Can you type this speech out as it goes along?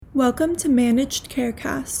Welcome to Managed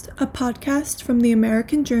Carecast, a podcast from the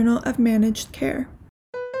American Journal of Managed Care.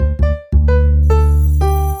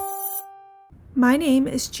 My name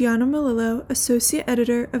is Gianna Melillo, Associate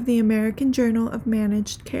Editor of the American Journal of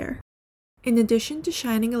Managed Care. In addition to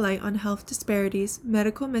shining a light on health disparities,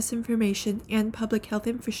 medical misinformation, and public health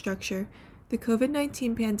infrastructure, the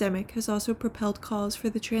COVID-19 pandemic has also propelled calls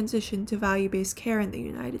for the transition to value-based care in the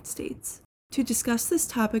United States. To discuss this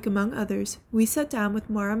topic, among others, we sat down with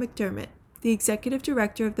Maura McDermott, the Executive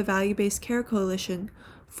Director of the Value-Based Care Coalition,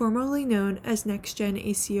 formerly known as NextGen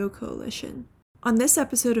ACO Coalition. On this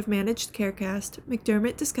episode of Managed Carecast,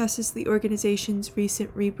 McDermott discusses the organization's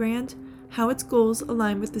recent rebrand, how its goals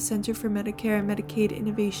align with the Center for Medicare and Medicaid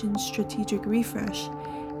Innovation's strategic refresh,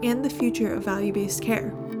 and the future of value-based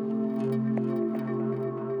care.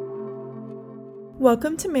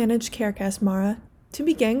 Welcome to Managed Carecast, Maura. To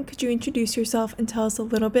begin, could you introduce yourself and tell us a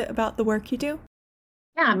little bit about the work you do?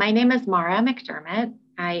 Yeah, my name is Maura McDermott.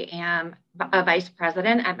 I am a Vice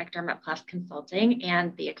President at McDermott Plus Consulting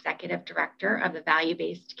and the Executive Director of the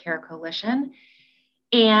Value-Based Care Coalition.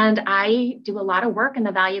 And I do a lot of work in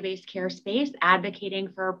the value-based care space,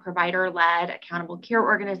 advocating for provider-led accountable care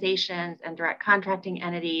organizations and direct contracting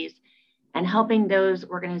entities, and helping those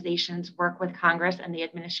organizations work with Congress and the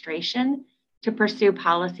administration to pursue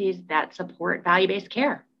policies that support value-based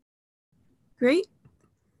care. Great.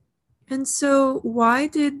 And so why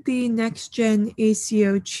did the NextGen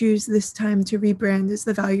ACO choose this time to rebrand as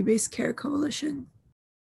the Value-Based Care Coalition?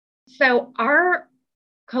 So our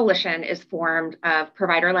coalition is formed of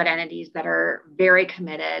provider-led entities that are very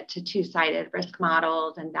committed to two-sided risk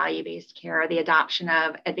models and value-based care, the adoption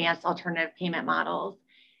of advanced alternative payment models,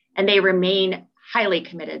 and they remain highly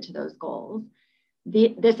committed to those goals.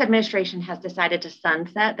 This administration has decided to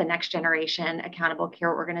sunset the Next Generation Accountable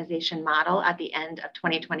Care Organization model at the end of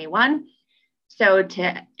 2021. So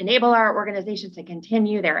to enable our organizations to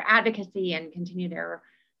continue their advocacy and continue their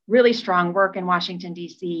really strong work in Washington,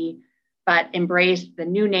 D.C., but embrace the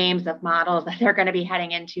new names of models that they're going to be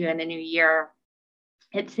heading into in the new year,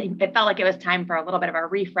 it felt like it was time for a little bit of a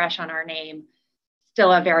refresh on our name,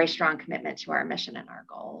 still a very strong commitment to our mission and our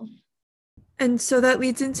goals. And so that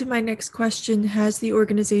leads into my next question. Has the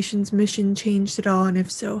organization's mission changed at all? And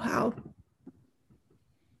if so, how?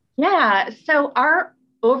 Yeah, so our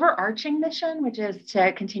overarching mission, which is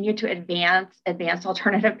to continue to advance advanced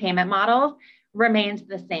alternative payment models, remains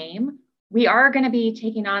the same. We are going to be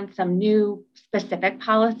taking on some new specific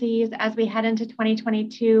policies as we head into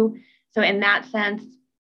 2022. So in that sense,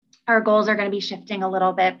 our goals are going to be shifting a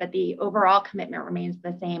little bit, but the overall commitment remains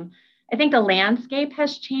the same. I think the landscape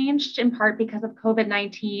has changed in part because of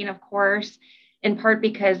COVID-19, of course, in part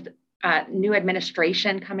because new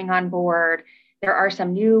administration coming on board. There are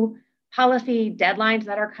some new policy deadlines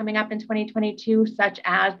that are coming up in 2022, such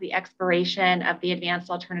as the expiration of the advanced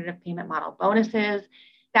alternative payment model bonuses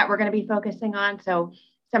that we're going to be focusing on. So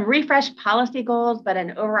some refreshed policy goals, but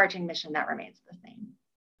an overarching mission that remains the same.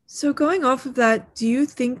 So going off of that, do you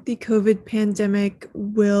think the COVID pandemic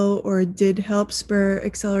will or did help spur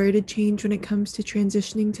accelerated change when it comes to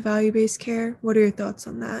transitioning to value-based care? What are your thoughts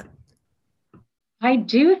on that? I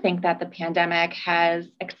do think that the pandemic has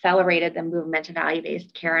accelerated the movement to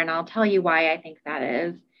value-based care, and I'll tell you why I think that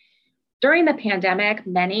is. During the pandemic,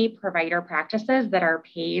 many provider practices that are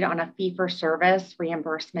paid on a fee-for-service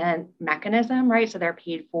reimbursement mechanism, right? So they're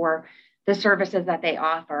paid for the services that they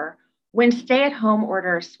offer. When stay-at-home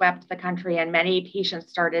orders swept the country and many patients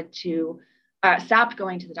started to stopped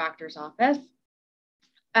going to the doctor's office,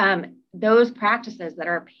 those practices that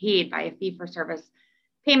are paid by a fee-for-service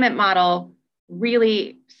payment model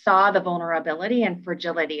really saw the vulnerability and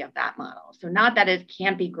fragility of that model. So not that it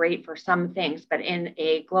can't be great for some things, but in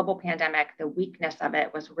a global pandemic, the weakness of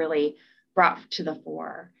it was really brought to the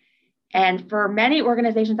fore. And for many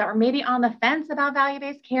organizations that were maybe on the fence about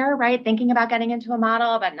value-based care, right, thinking about getting into a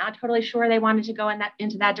model, but not totally sure they wanted to go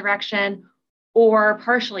into that direction, or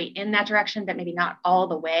partially in that direction, but maybe not all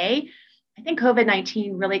the way, I think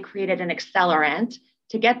COVID-19 really created an accelerant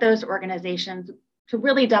to get those organizations to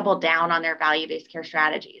really double down on their value-based care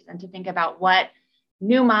strategies and to think about what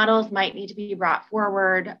new models might need to be brought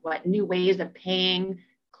forward, what new ways of paying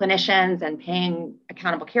clinicians and paying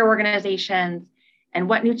accountable care organizations, and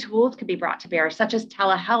what new tools could be brought to bear, such as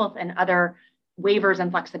telehealth and other waivers and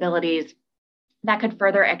flexibilities that could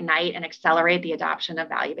further ignite and accelerate the adoption of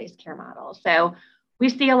value-based care models. So we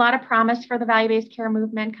see a lot of promise for the value-based care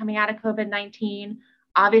movement coming out of COVID-19.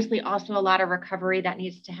 Obviously, also a lot of recovery that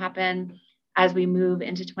needs to happen as we move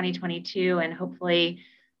into 2022 and hopefully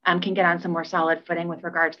can get on some more solid footing with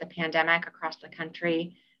regard to the pandemic across the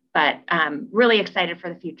country. but really excited for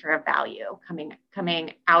the future of value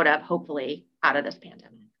coming out of, hopefully, out of this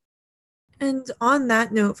pandemic. And on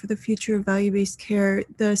that note, for the future of value-based care,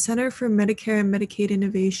 the Center for Medicare and Medicaid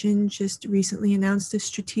Innovation just recently announced a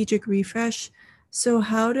strategic refresh. So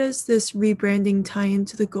how does this rebranding tie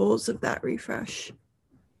into the goals of that refresh?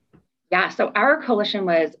 Yeah, so our coalition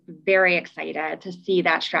was very excited to see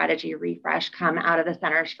that strategy refresh come out of the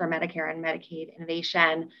Centers for Medicare and Medicaid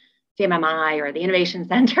Innovation, CMMI, or the Innovation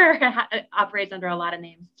Center. It operates under a lot of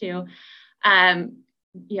names too.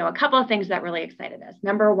 A couple of things that really excited us.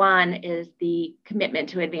 Number one is the commitment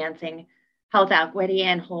to advancing health equity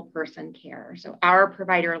and whole person care. So our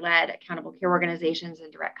provider-led accountable care organizations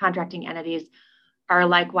and direct contracting entities are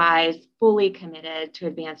likewise fully committed to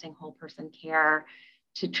advancing whole person care,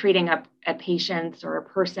 to treating a patient's or a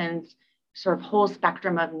person's sort of whole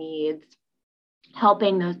spectrum of needs,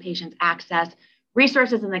 helping those patients access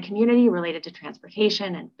resources in the community related to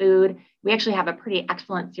transportation and food. We actually have a pretty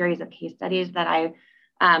excellent series of case studies that I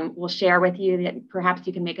will share with you that perhaps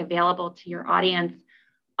you can make available to your audience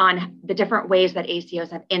on the different ways that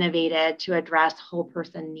ACOs have innovated to address whole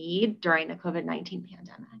person need during the COVID-19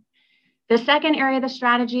 pandemic. The second area of the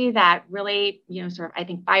strategy that really, I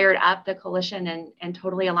think fired up the coalition and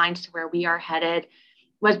totally aligns to where we are headed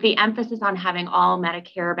was the emphasis on having all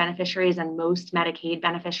Medicare beneficiaries and most Medicaid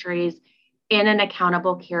beneficiaries in an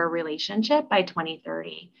accountable care relationship by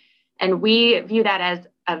 2030. And we view that as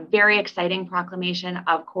a very exciting proclamation,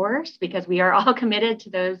 of course, because we are all committed to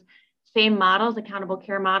those same models, accountable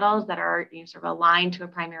care models that are aligned to a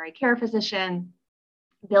primary care physician,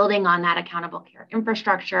 building on that accountable care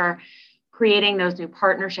infrastructure, creating those new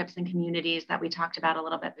partnerships and communities that we talked about a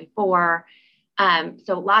little bit before.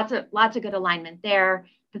 So lots of good alignment there.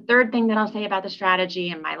 The third thing that I'll say about the strategy,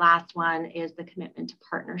 and my last one, is the commitment to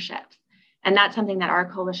partnerships. And that's something that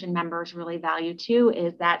our coalition members really value too,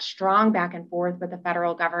 is that strong back and forth with the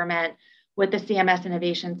federal government, with the CMS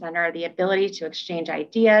Innovation Center, the ability to exchange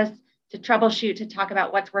ideas, to troubleshoot, to talk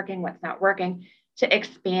about what's working, what's not working, to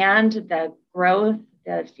expand the growth,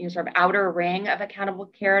 the outer ring of accountable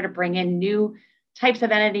care, to bring in new types of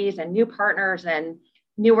entities and new partners and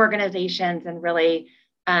new organizations, and really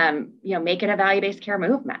make it a value-based care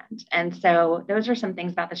movement. And so those are some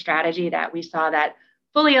things about the strategy that we saw that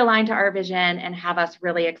fully aligned to our vision and have us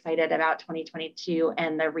really excited about 2022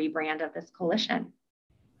 and the rebrand of this coalition.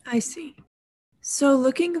 I see. So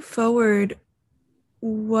looking forward,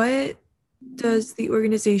 what does the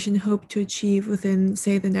organization hope to achieve within,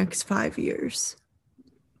 say, the next 5 years?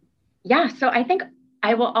 Yeah, so I think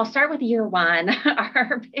I'll start with year one.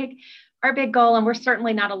 Our big goal, and we're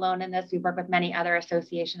certainly not alone in this, we work with many other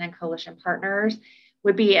association and coalition partners,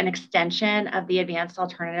 would be an extension of the advanced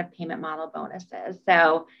alternative payment model bonuses.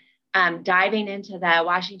 So diving into the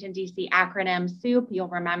Washington, D.C. acronym soup, you'll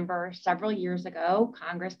remember several years ago,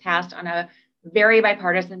 Congress passed on a very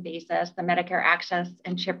bipartisan basis the Medicare Access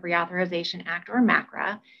and CHIP Reauthorization Act, or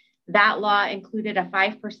MACRA. That law included a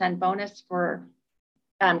 5% bonus for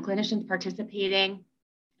clinicians participating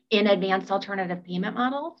in advanced alternative payment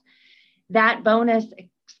models. That bonus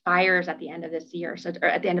expires at the end of this year, or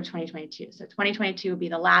at the end of 2022. So 2022 will be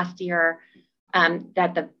the last year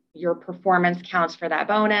that your performance counts for that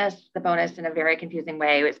bonus. The bonus, in a very confusing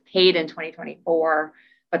way, was paid in 2024,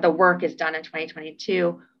 but the work is done in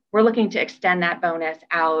 2022. We're looking to extend that bonus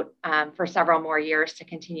out for several more years to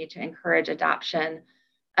continue to encourage adoption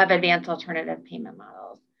of advanced alternative payment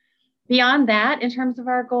models. Beyond that, in terms of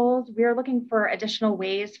our goals, we're looking for additional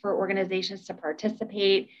ways for organizations to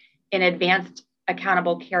participate in advanced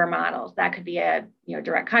accountable care models. That could be a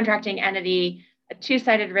direct contracting entity, a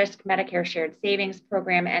two-sided risk Medicare shared savings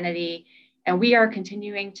program entity, and we are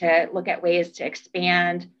continuing to look at ways to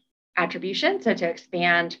expand attribution, so to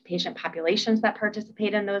expand patient populations that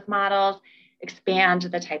participate in those models, expand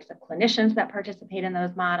the types of clinicians that participate in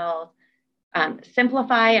those models,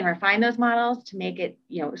 simplify and refine those models to make it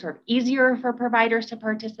easier for providers to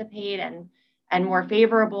participate and more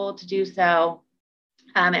favorable to do so.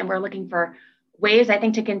 And we're looking for ways, I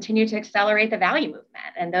think, to continue to accelerate the value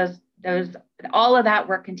movement. And all of that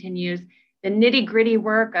work continues. The nitty-gritty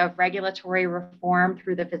work of regulatory reform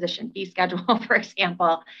through the physician fee schedule, for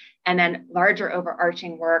example, and then larger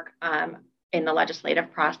overarching work in the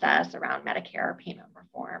legislative process around Medicare payment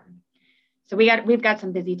reform. So we've got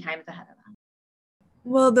some busy times ahead of us.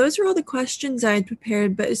 Well, those are all the questions I had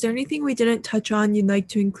prepared, but is there anything we didn't touch on you'd like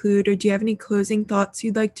to include, or do you have any closing thoughts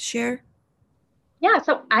you'd like to share? Yeah,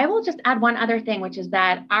 so I will just add one other thing, which is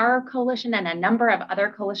that our coalition and a number of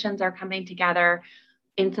other coalitions are coming together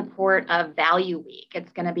in support of Value Week.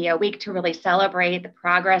 It's going to be a week to really celebrate the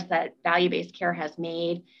progress that value-based care has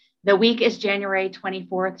made The week is January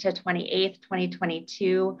 24th to 28th,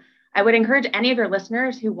 2022. I would encourage any of your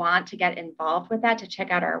listeners who want to get involved with that to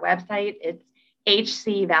check out our website. It's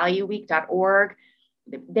hcvalueweek.org.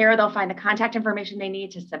 There they'll find the contact information they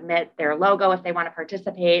need to submit their logo if they want to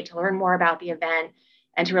participate, to learn more about the event,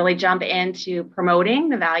 and to really jump into promoting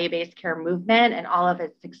the value-based care movement and all of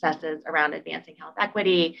its successes around advancing health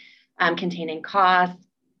equity, containing costs,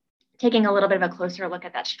 taking a little bit of a closer look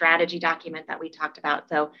at that strategy document that we talked about.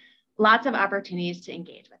 So lots of opportunities to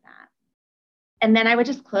engage with that. And then I would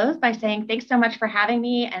just close by saying thanks so much for having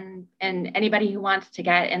me, and anybody who wants to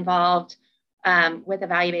get involved with the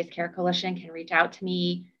Value-Based Care Coalition can reach out to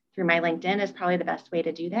me through my LinkedIn is probably the best way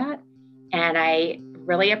to do that. And I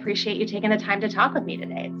really appreciate you taking the time to talk with me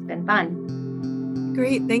today. It's been fun.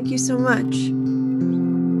 Great. Thank you so much.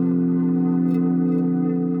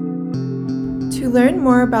 To learn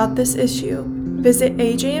more about this issue, visit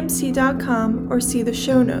ajmc.com or see the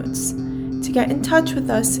show notes. To get in touch with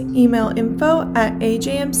us, email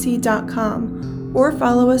info@ajmc.com or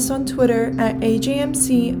follow us on Twitter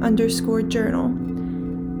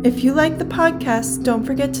 @ajmc_journal. If you like the podcast, don't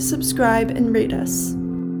forget to subscribe and rate us.